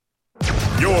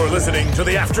You're listening to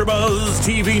the AfterBuzz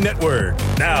TV Network,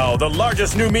 now the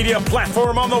largest new media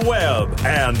platform on the web,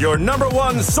 and your number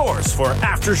one source for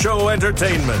after-show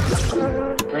entertainment.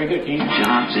 Very good, Keith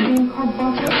Johnson.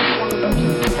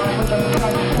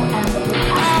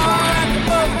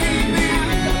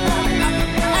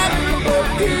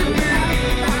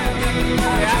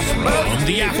 From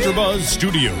the AfterBuzz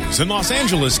Studios in Los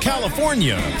Angeles,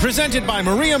 California, presented by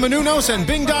Maria Menounos and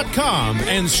Bing.com,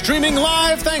 and streaming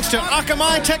live thanks to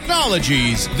Akamai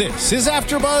Technologies, this is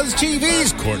AfterBuzz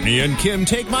TV's Courtney and Kim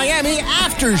Take Miami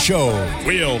After Show.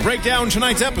 We'll break down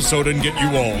tonight's episode and get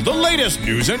you all the latest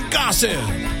news and gossip.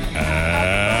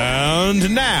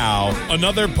 And now,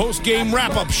 another post-game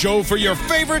wrap-up show for your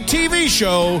favorite TV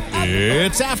show.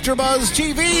 It's AfterBuzz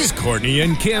TV's Courtney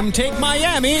and Kim Take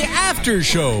Miami After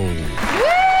Show. Woo! I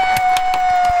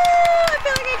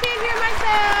feel like I can't hear myself.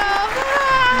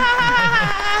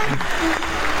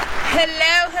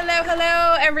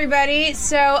 Hello, everybody.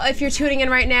 So if you're tuning in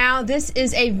right now, this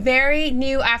is a very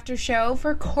new after show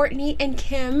for Courtney and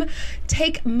Kim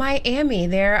Take Miami.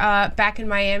 They're back in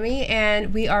Miami,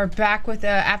 and we are back with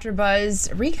an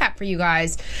AfterBuzz recap for you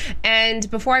guys.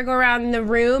 And before I go around the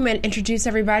room and introduce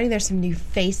everybody, there's some new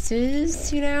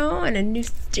faces, and a new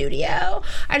studio.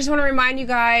 I just want to remind you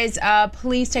guys,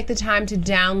 please take the time to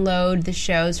download the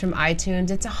shows from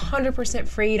iTunes. It's 100%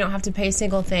 free. You don't have to pay a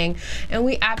single thing. And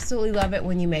we absolutely love it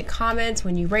when you make comments,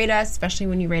 when you rate us, especially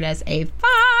when you rate us a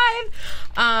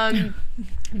 5.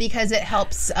 Because it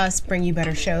helps us bring you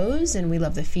better shows, and we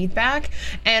love the feedback.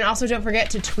 And also don't forget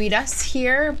to tweet us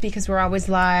here, because we're always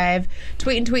live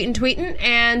tweeting.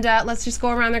 And let's just go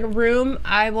around the room.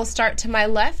 I will start to my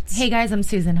left. Hey guys, I'm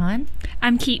Susan Hahn.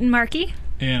 I'm Keaton Markey.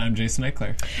 And I'm Jason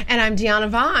Eichler. And I'm Deanna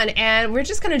Vaughn. And we're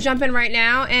just going to jump in right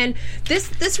now. And this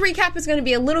recap is going to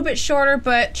be a little bit shorter,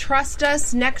 but trust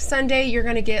us, next Sunday you're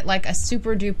going to get like a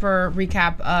super duper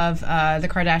recap of the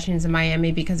Kardashians in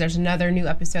Miami, because there's another new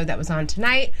episode that was on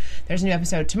tonight. There's a new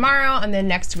episode tomorrow, and then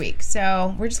next week.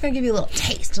 So we're just going to give you a little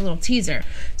taste, a little teaser.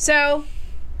 So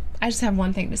I just have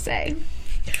one thing to say.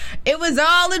 It was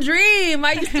all a dream.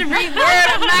 I used to read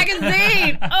Word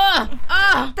magazine.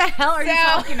 What the hell are you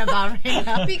talking about right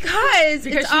now? Because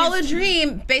it's all a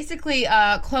dream. Basically,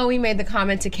 Chloe made the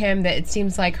comment to Kim that it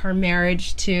seems like her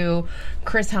marriage to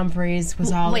Chris Humphries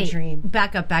was all a dream.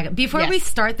 Back up. Before we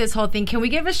start this whole thing, can we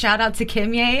give a shout out to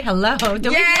Kim Ye? Hello. Don't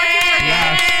we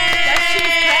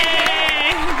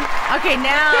Okay,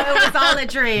 now it was all a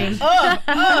dream.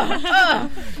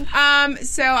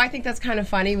 So I think that's kind of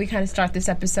funny. We kind of start this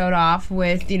episode off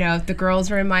with, the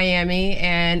girls are in Miami,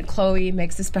 and Chloe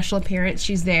makes a special appearance.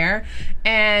 She's there.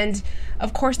 And,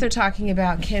 of course, they're talking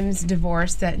about Kim's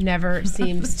divorce that never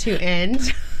seems to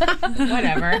end.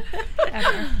 Whatever.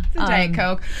 It's a Diet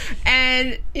Coke.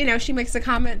 And, she makes a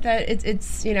comment that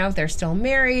it's they're still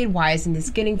married. Why isn't this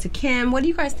getting to Kim? What do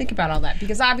you guys think about all that?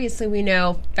 Because obviously we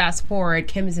know, fast forward,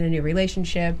 Kim is in a new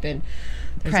relationship and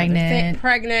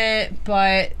pregnant,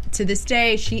 but to this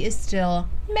day she is still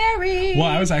married. Well,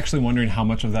 I was actually wondering how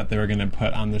much of that they were going to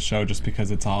put on the show, just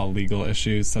because it's all legal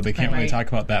issues, so they can't really talk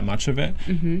about that much of it.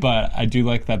 Mm-hmm. But I do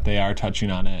like that they are touching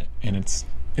on it, and it's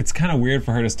kind of weird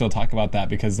for her to still talk about that,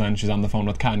 because then she's on the phone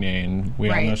with Kanye, and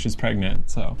we all know she's pregnant.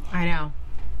 So I know.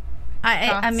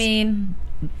 I mean,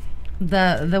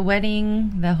 the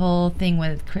wedding, the whole thing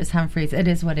with Chris Humphries, it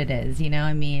is what it is.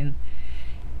 I mean,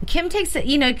 Kim takes it.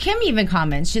 Kim even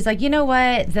comments. She's like, you know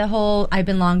what? The whole I've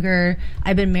been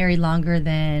married longer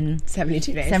than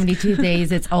 72 days. 72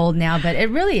 days. It's old now, but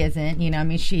it really isn't. I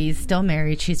mean, she's still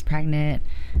married. She's pregnant.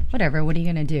 Whatever. What are you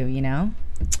gonna do?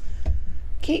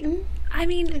 Keaton. I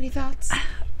mean, any thoughts?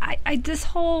 I this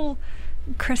whole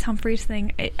Chris Humphries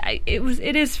thing.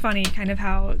 It is funny, kind of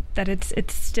how that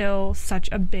it's still such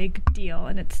a big deal,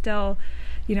 and it's still,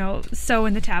 so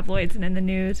in the tabloids and in the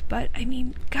news. But I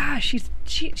mean, gosh,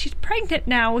 she's pregnant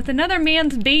now with another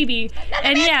man's baby,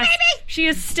 and yes, she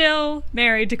is still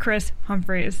married to Chris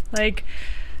Humphries. Like,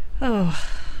 now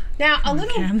a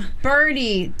little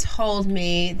birdie told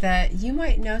me that you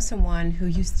might know someone who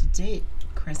used to date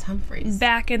Chris Humphries.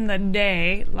 Back in the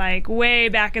day, like way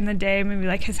back in the day, maybe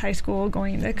like his high school,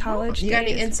 going into college. You got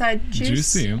any inside juice?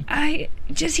 Juicy. I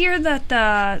just hear that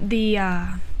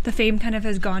the fame kind of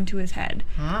has gone to his head,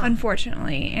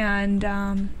 unfortunately, and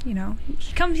he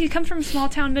comes from a small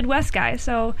town Midwest guy,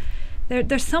 so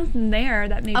there's something there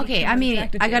that maybe. Okay, I mean,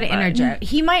 I got to interject.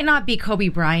 He might not be Kobe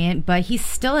Bryant, but he's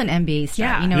still an NBA star.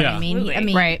 Yeah. You know what I mean?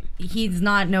 Absolutely. Right. He's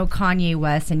not no Kanye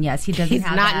West, and yes, he doesn't. He's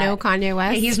have not that. no Kanye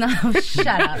West. He's not. Shut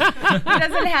up. He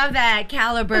doesn't have that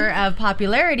caliber of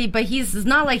popularity, but it's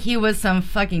not like he was some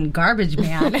fucking garbage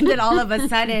man, and then all of a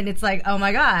sudden it's like, oh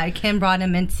my God, Kim brought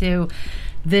him into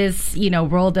this,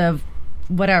 world of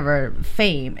whatever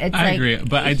fame. It's I agree,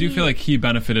 but I do feel like he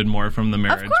benefited more from the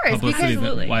marriage, of course,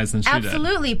 publicity-wise than she did.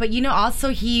 Absolutely, but also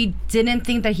he didn't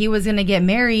think that he was going to get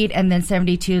married and then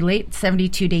 72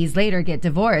 days later get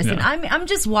divorced. Yeah. And I'm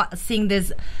just seeing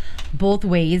this both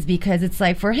ways, because it's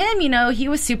like, for him, he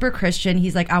was super Christian.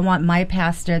 He's like, I want my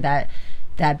pastor that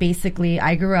basically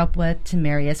I grew up with to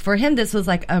marry us. For him, this was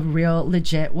like a real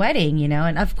legit wedding,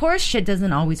 and of course shit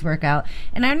doesn't always work out,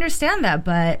 and I understand that,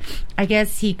 but I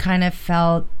guess he kind of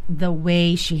felt the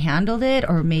way she handled it,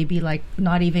 or maybe like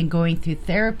not even going through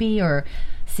therapy or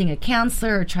seeing a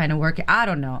counselor or trying to work it. I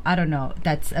don't know.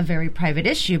 That's a very private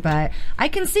issue, but I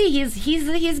can see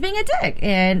he's being a dick.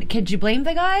 And could you blame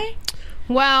the guy?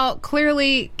 Well,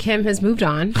 clearly Kim has moved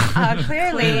on.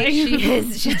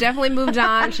 Clearly. She's definitely moved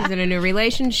on. She's in a new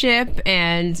relationship,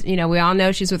 and we all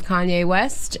know she's with Kanye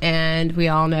West, and we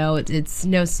all know it's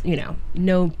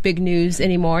no big news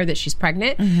anymore that she's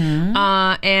pregnant. Mm-hmm.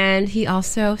 And he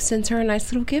also sends her a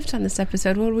nice little gift on this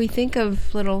episode. What do we think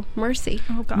of little Mercy?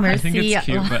 Oh God, Mercy. I think it's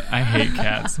cute, but I hate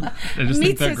cats. I just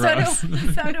think they're gross. So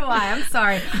do I. I'm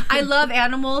sorry. I love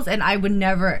animals, and I would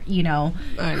never,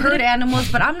 hurt animals,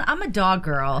 but I'm a dog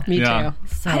girl. Me Yeah. too.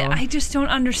 So I just don't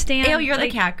understand. Ew, you're the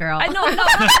cat girl. No.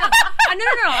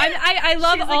 I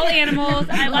love all animals.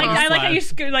 I like how you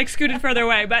scooted further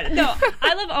away, but no,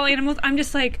 I love all animals. I'm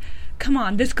just like, come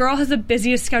on, this girl has the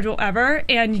busiest schedule ever,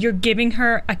 and you're giving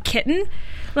her a kitten,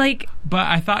 like. But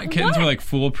I thought kittens were like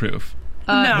foolproof.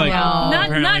 Not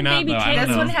apparently baby though. kittens.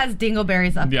 This one has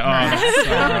dingleberries up. Yeah,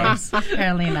 oh, so gross.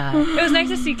 Apparently not. It was nice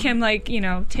to see Kim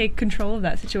take control of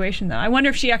that situation, though. I wonder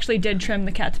if she actually did trim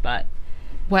the cat's butt.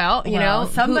 Well,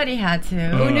 somebody had to.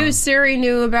 Who knew Siri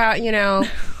knew about,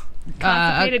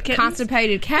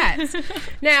 Constipated cats?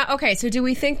 Now, okay, so do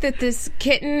we think that this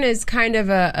kitten is kind of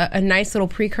a nice little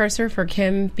precursor for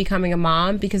Kim becoming a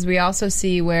mom? Because we also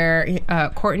see where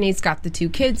Kourtney's got the 2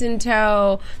 kids in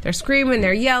tow. They're screaming,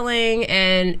 they're yelling,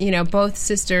 and, both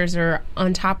sisters are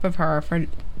on top of her for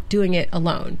doing it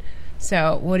alone.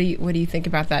 So what do you think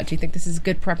about that? Do you think this is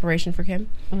good preparation for Kim?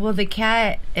 Well, the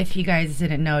cat, if you guys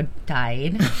didn't know,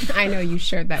 died. I know you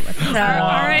shared that with us.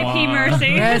 R.I.P.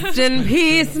 Mercy. Rest in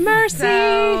peace, Mercy.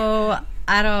 So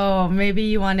I don't. Maybe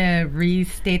you want to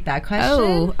restate that question.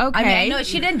 Oh, okay. I mean, no,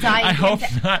 she didn't die. I hope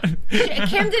not.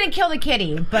 Kim didn't kill the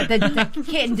kitty, but the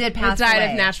kitten did pass away. It died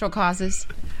of natural causes.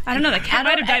 I don't know. The cat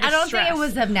might have died of stress. I don't think it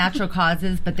was of natural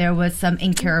causes, but there was some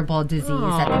incurable disease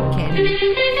that the kitten.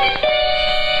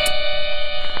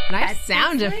 Nice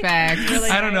sound effect. Really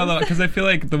I don't know though, because I feel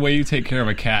like the way you take care of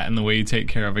a cat and the way you take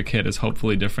care of a kid is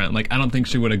hopefully different. Like, I don't think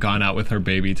she would have gone out with her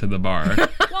baby to the bar.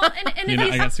 Well, and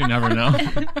I guess you never know.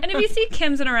 And if you see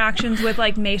Kim's interactions with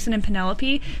Mason and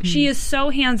Penelope, she is so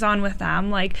hands-on with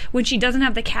them. Like, when she doesn't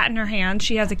have the cat in her hand,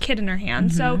 she has a kid in her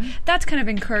hand. So that's kind of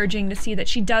encouraging to see that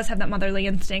she does have that motherly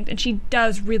instinct, and she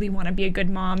does really want to be a good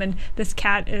mom. And this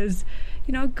cat is,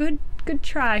 a good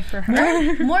try for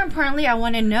her. More importantly, I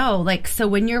want to know, so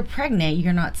when you're pregnant,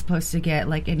 you're not supposed to get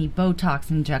any Botox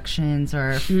injections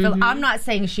or. I'm not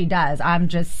saying she does. I'm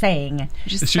just saying.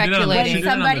 Just speculating. When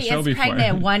somebody is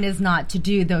pregnant, one is not to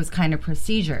do those kind of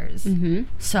procedures.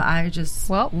 So I just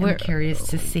am curious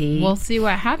to see. We'll see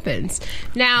what happens.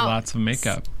 Now, lots of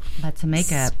makeup. Lots of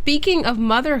makeup. Speaking of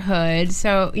motherhood,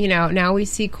 so, now we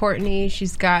see Kourtney.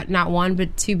 She's got not 1,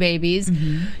 but 2 babies.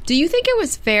 Do you think it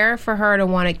was fair for her to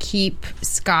want to keep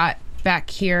Scott back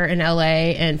here in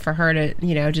LA and for her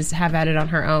to, just have at it on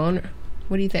her own?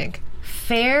 What do you think?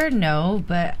 Fair, no,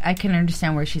 but I can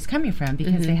understand where she's coming from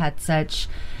because they had such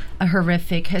a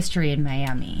horrific history in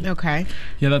Miami. Okay.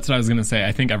 Yeah, that's what I was going to say.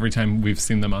 I think every time we've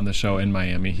seen them on the show in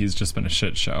Miami, he's just been a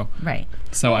shit show. Right.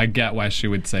 So I get why she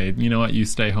would say, you know what, you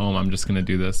stay home. I'm just going to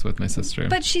do this with my sister.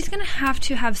 But she's going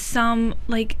to have some,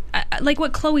 like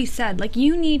what Chloe said.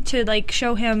 You need to,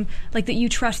 show him, that you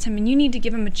trust him, and you need to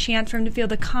give him a chance for him to feel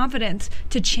the confidence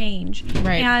to change.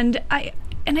 Right.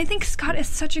 And I think Scott is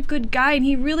such a good guy, and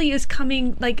he really is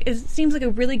coming, seems like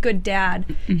a really good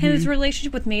dad. His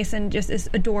relationship with Mason just is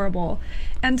adorable.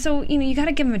 And so, you got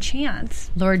to give him a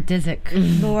chance. Lord Disick.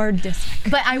 Lord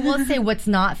Disick. But I will say what's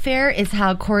not fair is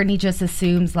how Kourtney just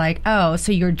assumes,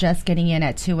 so you're just getting in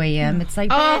at 2 a.m. It's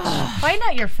like, bitch, find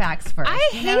out your facts first. I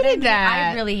hated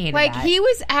that. I really hated that. that. He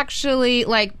was actually,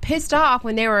 pissed off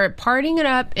when they were partying it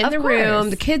up in the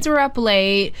room. The kids were up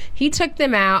late. He took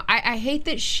them out. I hate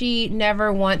that she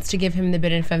never wants to give him the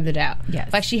benefit of the doubt.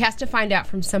 Yes. She has to find out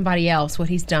from somebody else what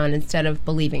he's done instead of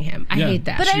believing him. I hate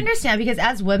that. But I understand, because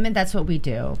as women, that's what we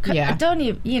do. Yeah. Don't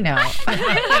even,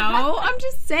 I know. I'm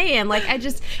just saying.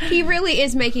 He really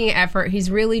is making an effort.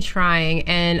 He's really trying,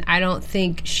 and I don't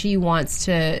think she wants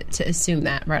to assume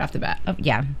that right off the bat.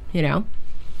 Yeah.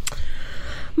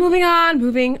 Moving on.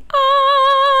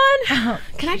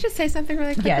 Can I just say something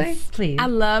really quickly? Yes, please. I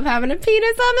love having a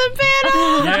penis on the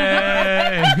panel.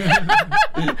 Yay!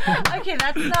 Okay,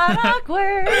 that's not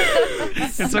awkward.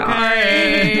 It's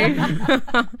okay.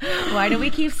 Why do we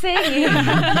keep singing?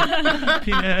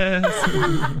 Penis.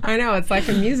 I know, it's like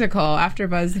a musical,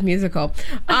 AfterBuzz the musical.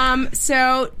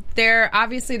 So they're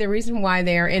obviously the reason why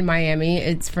they're in Miami.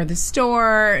 It's for the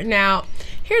store. Now,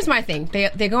 here's my thing.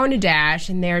 They go into Dash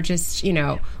and they're just,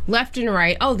 left and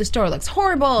right. Oh, the store looks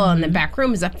horrible and the back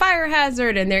room is a fire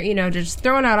hazard, and they're, just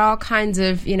throwing out all kinds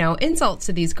of, insults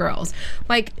to these girls.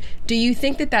 Like, do you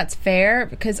think that that's fair?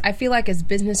 Because I feel like as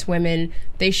business women,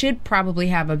 they should probably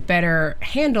have a better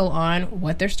handle on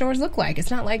what their stores look like.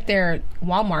 It's not like they're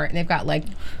Walmart and they've got like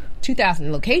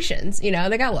 2,000 locations. They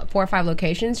got 4 or 5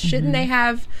 locations. Shouldn't they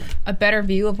have a better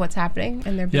view of what's happening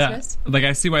in their business? Yeah, like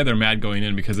I see why they're mad going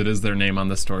in, because it is their name on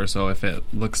the store. So if it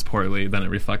looks poorly, then it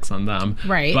reflects on them.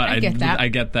 Right. But I get that. I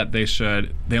get that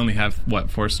they only have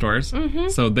 4 stores,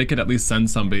 so they could at least send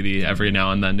somebody every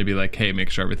now and then to be like, hey, make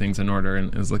sure everything's in order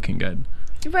and is looking good.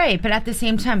 Right, but at the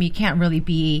same time, you can't really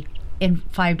be in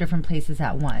 5 different places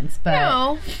at once. But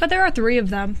no, but there are 3 of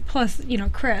them. Plus,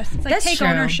 Chris. It's like, that's take true.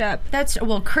 Ownership.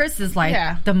 Chris is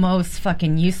like the most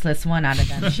fucking useless one out of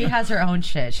them. She has her own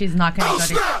shit. She's not going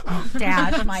to go to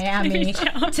Dash, Miami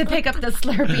to pick up the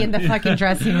Slurpee in the fucking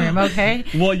dressing room, okay?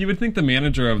 Well, you would think the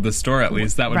manager of the store, at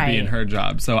least, that would be in her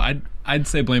job. So I'd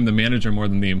say blame the manager more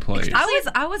than the employees.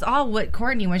 I was all with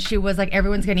Courtney when she was like,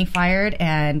 everyone's getting fired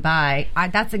and bye.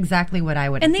 That's exactly what I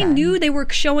would have said. And they knew they were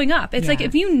showing up. It's like,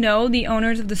 if you know the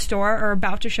owners of the store are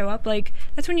about to show up, like,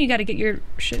 that's when you got to get your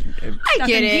shit stuff in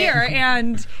gear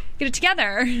and get it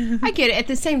together. I get it. At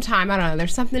the same time, I don't know,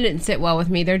 there's something that didn't sit well with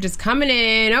me. They're just coming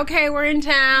in, okay, we're in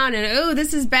town, and oh,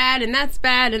 this is bad and that's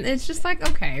bad, and it's just like,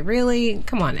 okay, really?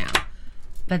 Come on now.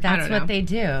 But that's what they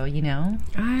do,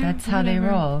 That's how they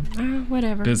roll.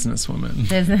 Whatever. Businesswomen.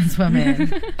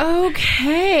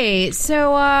 Okay,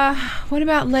 so what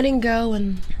about letting go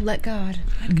and let God?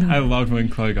 I loved when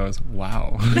Chloe goes,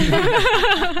 wow.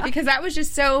 Because that was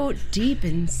just so deep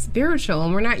and spiritual,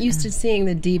 and we're not used to seeing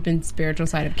the deep and spiritual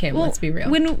side of Kim. Let's be real.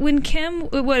 When Kim,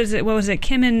 what was it?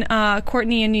 Kim and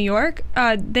Courtney in New York,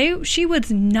 she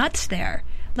was nuts there.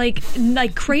 Like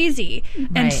crazy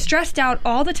and stressed out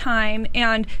all the time,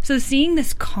 and so seeing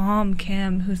this calm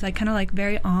Kim, who's like kind of like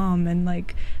very and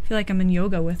like I feel like I'm in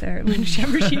yoga with her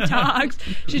whenever she talks.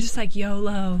 She's just like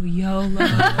YOLO.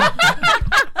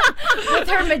 With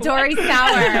her Midori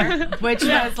sour, which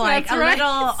was like a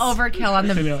little overkill on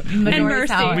the Midori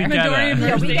sour.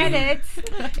 We get it.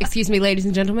 Excuse me, ladies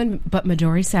and gentlemen, but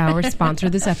Midori Sour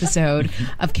sponsored this episode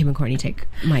of Kim and Courtney Take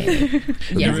Miami.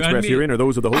 Yes. Express herein are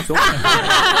those of the host.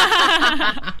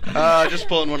 Just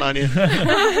pulling one on you.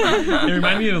 It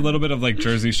reminded me a little bit of like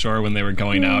Jersey Shore when they were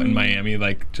going out in Miami,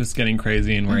 like just getting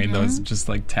crazy and wearing those just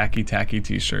like tacky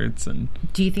t-shirts. And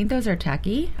do you think those are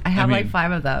tacky? I have like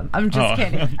 5 of them. I'm just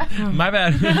kidding. My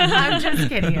bad. I'm just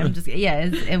kidding.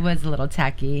 It was a little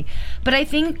tacky. But I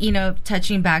think,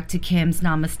 touching back to Kim's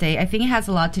namaste, I think it has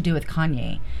a lot to do with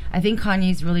Kanye. I think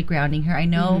Kanye's really grounding her. I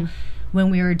know when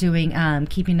we were doing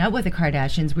Keeping Up with the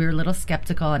Kardashians, we were a little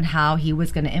skeptical on how he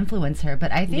was going to influence her.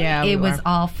 But I think it was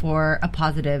all for a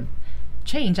positive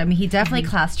change. I mean, he definitely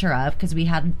classed her up, because we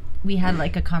had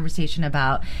like a conversation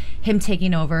about him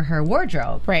taking over her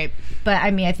wardrobe. Right. But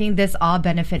I mean, I think this all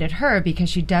benefited her because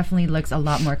she definitely looks a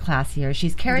lot more classier.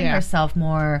 She's carrying herself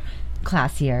more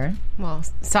classier. Well,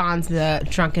 sans the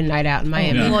drunken night out in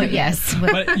Miami. Well, yes.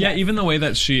 But even the way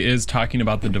that she is talking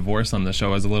about the divorce on the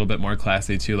show is a little bit more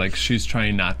classy too. Like, she's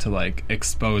trying not to like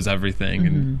expose everything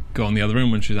and go in the other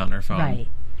room when she's on her phone. Right.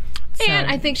 And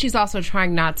I think she's also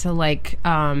trying not to like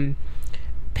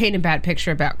paint a bad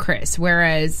picture about Chris,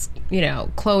 whereas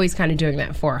Chloe's kind of doing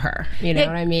that for her. You know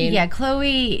what I mean? Yeah,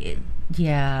 Chloe.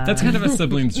 Yeah. That's kind of a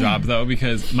sibling's job, though,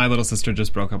 because my little sister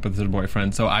just broke up with her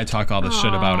boyfriend, so I talk all this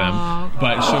shit about him.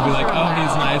 But she'll be like, oh,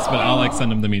 he's nice, but I'll like send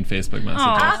him the mean Facebook messages.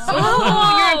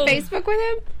 Oh, you're on Facebook with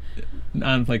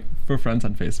him? Like, we're friends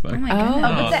on Facebook. Oh my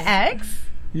goodness. With the ex?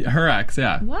 Her ex,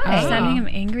 yeah. Why? Sending him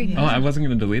angry things. Oh, I wasn't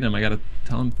going to delete him. I got to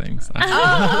tell him things. Okay.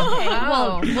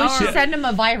 Well, we should send him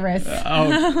a virus. I'll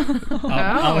look into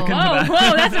that.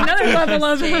 Whoa, that's another level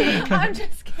of I'm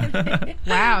just kidding.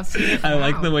 Wow. I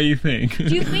like the way you think.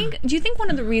 Do you think one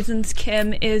of the reasons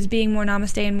Kim is being more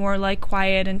namaste and more like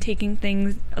quiet and taking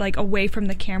things like away from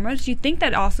the cameras, do you think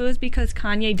that also is because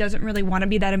Kanye doesn't really want to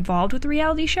be that involved with the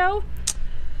reality show?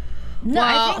 No,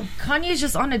 I think Kanye's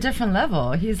just on a different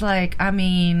level. He's like, I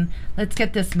mean, let's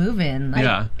get this moving. Like,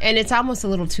 yeah. And it's almost a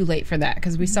little too late for that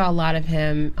because we saw a lot of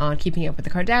him on Keeping Up with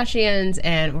the Kardashians,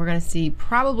 and we're going to see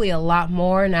probably a lot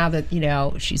more now that, you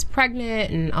know, she's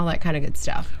pregnant and all that kind of good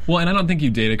stuff. Well, and I don't think you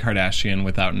date a Kardashian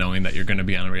without knowing that you're going to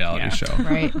be on a reality show.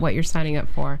 Right, what you're signing up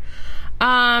for.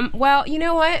 Well, you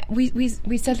know what?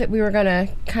 We said that we were gonna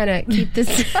kind of keep this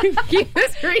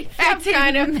recap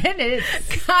kind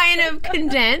of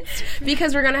condensed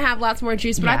because we're gonna have lots more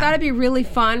juice. But I thought it'd be really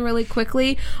fun, really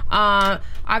quickly.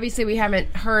 Obviously, we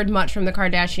haven't heard much from the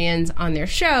Kardashians on their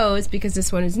shows because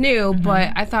this one is new. Mm-hmm.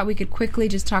 But I thought we could quickly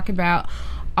just talk about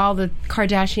all the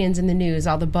Kardashians in the news,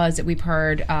 all the buzz that we've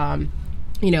heard.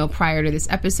 You know, prior to this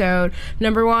episode.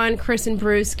 Number one, Kris and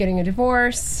Bruce getting a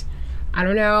divorce. I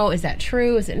don't know. Is that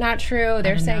true? Is it not true?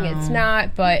 They're saying it's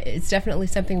not, but it's definitely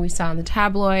something we saw in the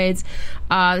tabloids.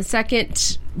 The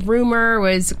second rumor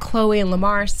was Khloe and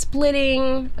Lamar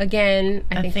splitting. Again,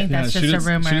 I think that's just a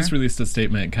rumor. She just released a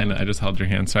statement. Kind of, I just held your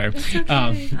hand. Sorry.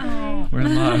 We're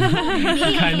in love.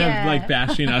 Kind of like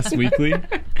bashing us weekly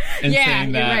and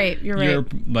saying that you're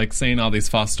like saying all these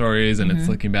false stories and it's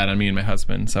looking bad on me and my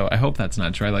husband. So I hope that's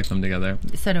not true. I like them together.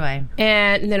 So do I.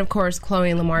 And then of course Khloe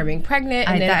and Lamar being pregnant,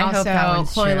 and then also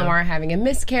Khloe and Lamar having a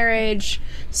miscarriage.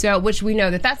 So which we know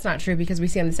that that's not true because we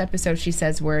see on this episode she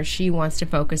says where she wants to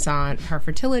focus on her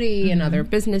fertility and other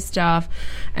business stuff.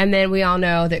 And then we all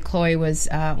know that Khloe was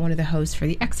one of the hosts for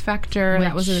the X Factor.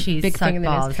 That was a big thing in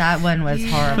the news. That one was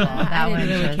horrible.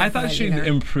 I thought she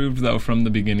improved though from the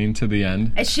beginning to the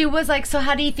end. She was like, so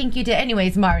how do you think you did?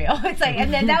 Anyways, Mario. It's like,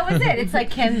 and then that was it. It's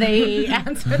like, can they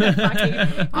answer the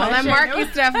fucking all that Marky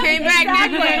stuff came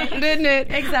back, didn't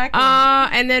it? Exactly.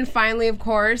 And then finally, of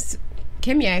course,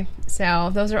 Kimye. So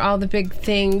those are all the big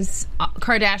things,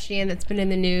 Kardashian, that's been in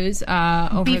the news over the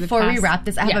past. Before we wrap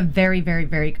this, I have a very, very,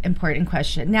 very important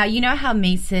question. Now, you know how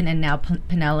Mason and now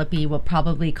Penelope will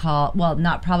probably call, well,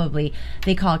 not probably,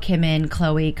 they call Kim and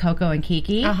Khloe Coco and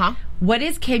Kiki. Uh-huh. What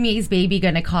is Kimye's baby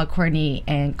going to call Kourtney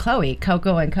and Khloe?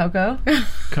 Coco and Coco?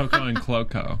 Coco and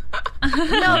Cloco.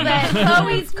 No, but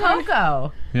Khloe's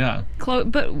Coco. Yeah.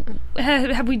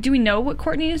 But do we know what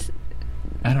Kourtney's?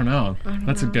 I don't know.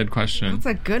 That's a good question. That's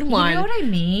a good one. You know what I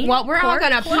mean? Well, we're all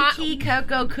going to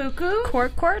Coco Cuckoo?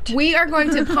 Court? We are going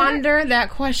to ponder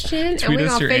that question. Tweet and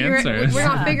us your answers. We're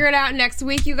going to figure it out next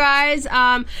week, you guys.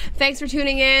 Thanks for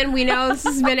tuning in. We know this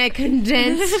has been a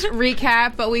condensed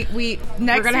recap, but we're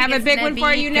going to have a big one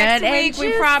for you next week.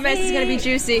 We promise it's going to be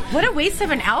juicy. What a waste of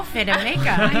an outfit and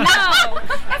makeup. No,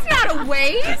 that's not a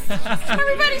waste.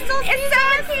 Everybody still sees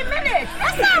 17 minutes.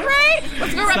 That's not right.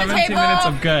 Let's go around the table. 17 minutes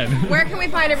of good. Where can we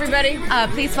find everybody?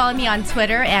 Please follow me on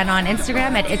Twitter and on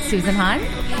Instagram at It's Susan Hahn.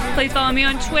 Please follow me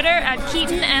on Twitter at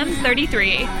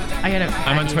KeatonM33.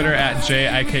 I'm on Twitter at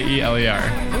JIKELER.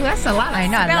 Oh, that's a lot. I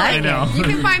know. You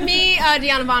can find me,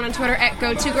 Deanna Vaughn, on Twitter at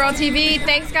GoToGirlTV.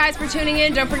 Thanks, guys, for tuning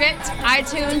in. Don't forget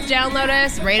iTunes, download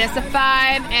us, rate us a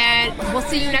 5, and we'll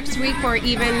see you next week for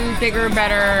even bigger,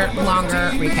 better,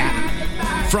 longer recap.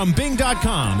 From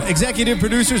Bing.com, executive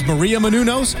producers Maria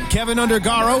Menounos, Kevin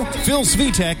Undergaro, Phil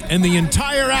Svitek, and the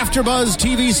entire AfterBuzz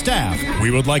TV staff,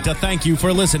 we would like to thank you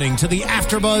for listening to the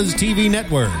AfterBuzz TV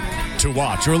network. To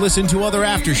watch or listen to other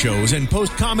after shows and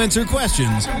post comments or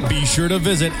questions, be sure to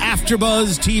visit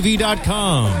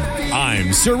AfterBuzzTV.com.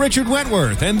 I'm Sir Richard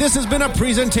Wentworth, and this has been a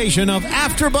presentation of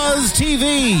AfterBuzz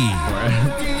TV.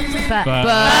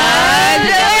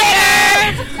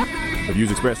 The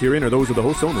views expressed herein are those of the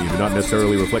hosts only and do not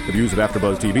necessarily reflect the views of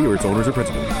AfterBuzz TV or its owners or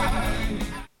principals.